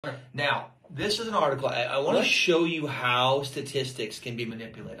Now, this is an article. I want to show you how statistics can be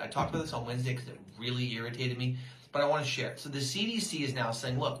manipulated. I talked about this on Wednesday because it really irritated me, but I want to share it. So the CDC is now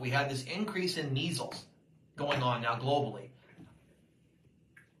saying, look, we have this increase in measles going on now globally.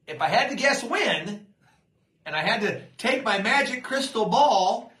 If I had to guess when, and I had to take my magic crystal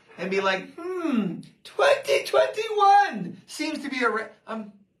ball and be like, 2021 seems to be a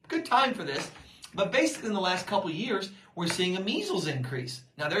good time for this. But basically in the last couple of years, we're seeing a measles increase.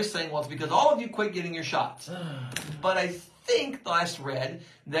 Now they're saying, well, it's because all of you quit getting your shots. But I think, last read,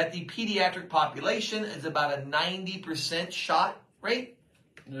 that the pediatric population is about a 90% shot rate.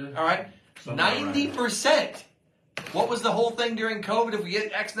 Yeah. All right? 90%. What was the whole thing during COVID? If we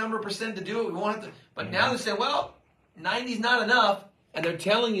get X number of percent to do it, we won't have to. But now they're saying, well, 90 is not enough. And they're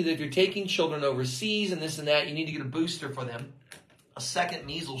telling you that if you're taking children overseas and this and that, you need to get a booster for them. A second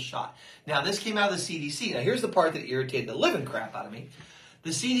measles shot. Now, this came out of the CDC. Now, here's the part that irritated the living crap out of me. The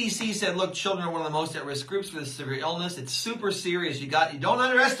CDC said, look, children are one of the most at-risk groups for this severe illness. It's super serious. You don't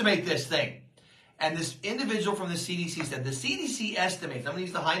underestimate this thing. And this individual from the CDC said, the CDC estimates, I'm going to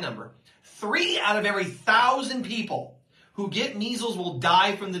use the high number, 3 out of every 1,000 people who get measles will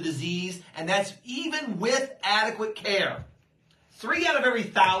die from the disease, and that's even with adequate care. 3 out of every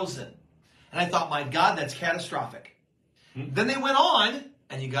 1,000. And I thought, my God, that's catastrophic. Then they went on,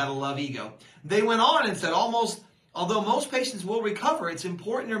 and you got to love ego. They went on and said although most patients will recover, it's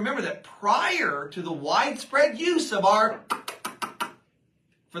important to remember that prior to the widespread use of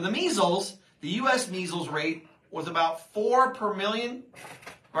for the measles, the U.S. measles rate was about 4 per million,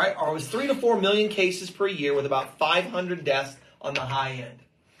 right? Or it was 3 to 4 million cases per year with about 500 deaths on the high end.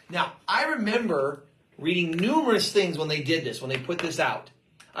 Now, I remember reading numerous things when they did this, when they put this out.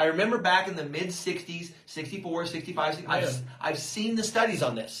 I remember back in the mid-60s, 64, 65, 66, I've seen the studies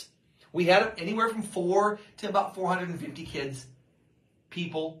on this. We had anywhere from 4 to about 450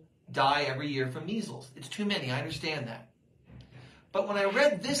 people die every year from measles. It's too many, I understand that. But when I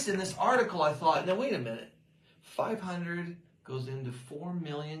read this in this article, I thought, now wait a minute. 500 goes into 4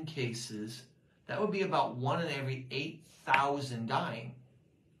 million cases. That would be about 1 in every 8,000 dying.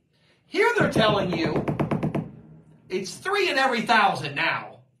 Here they're telling you it's 3 in every 1,000 now.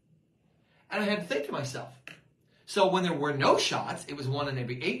 And I had to think to myself. So when there were no shots, it was 1 in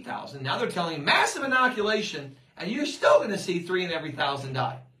every 8,000. Now they're telling you massive inoculation, and you're still going to see 3 in every 1,000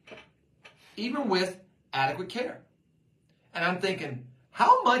 die, even with adequate care. And I'm thinking,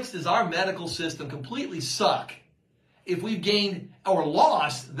 how much does our medical system completely suck if we've gained or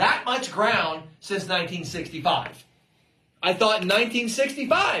lost that much ground since 1965? I thought in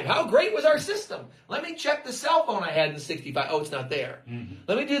 1965, how great was our system? Let me check the cell phone I had in 65. Oh, it's not there.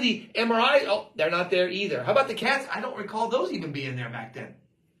 Let me do the MRI. Oh, they're not there either. How about the CATs? I don't recall those even being there back then.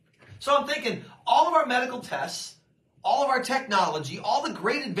 So I'm thinking, all of our medical tests, all of our technology, all the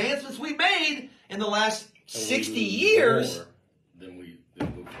great advancements we've made in the last 60 years.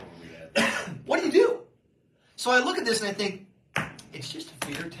 What do you do? So I look at this and I think, it's just a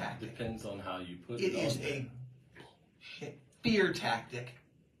fear tactic. Depends on how you put it. It is a fear tactic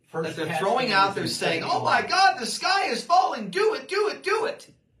that they're throwing out there saying, oh my God, the sky is falling. Do it, do it, do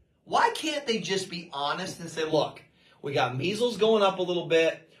it. Why can't they just be honest and say, look, we got measles going up a little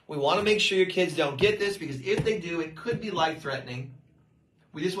bit. We want to make sure your kids don't get this because if they do, it could be life-threatening.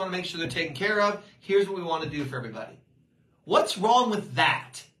 We just want to make sure they're taken care of. Here's what we want to do for everybody. What's wrong with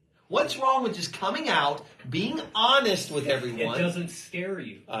that? What's wrong with just coming out, being honest with everyone? It doesn't scare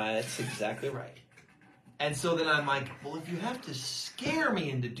you. That's exactly right. And so then I'm like, well, if you have to scare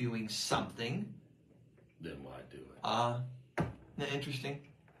me into doing something, then why do it? Isn't that interesting?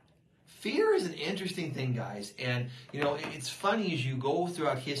 Fear is an interesting thing, guys. And, it's funny as you go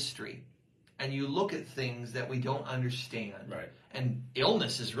throughout history and you look at things that we don't understand. Right. And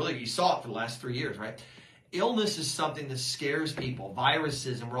illness is really, you saw it for the last 3 years, right? Illness is something that scares people.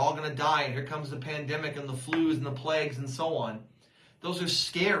 Viruses, and we're all going to die, and here comes the pandemic and the flus and the plagues and so on. Those are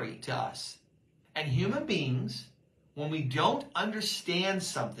scary to us. And human beings, when we don't understand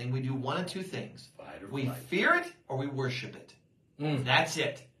something, we do one of two things. We fear it or we worship it. That's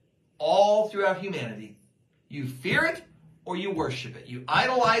it. All throughout humanity. You fear it or you worship it. You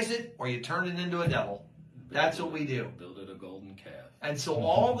idolize it or you turn it into a devil. That's what we do. Build it a golden calf. And so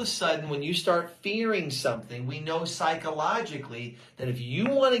all of a sudden, when you start fearing something, we know psychologically that if you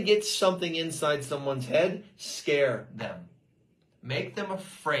want to get something inside someone's head, scare them. Make them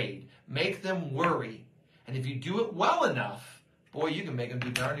afraid. Make them worry. And if you do it well enough, boy, you can make them do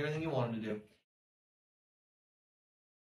darn near anything you want them to do.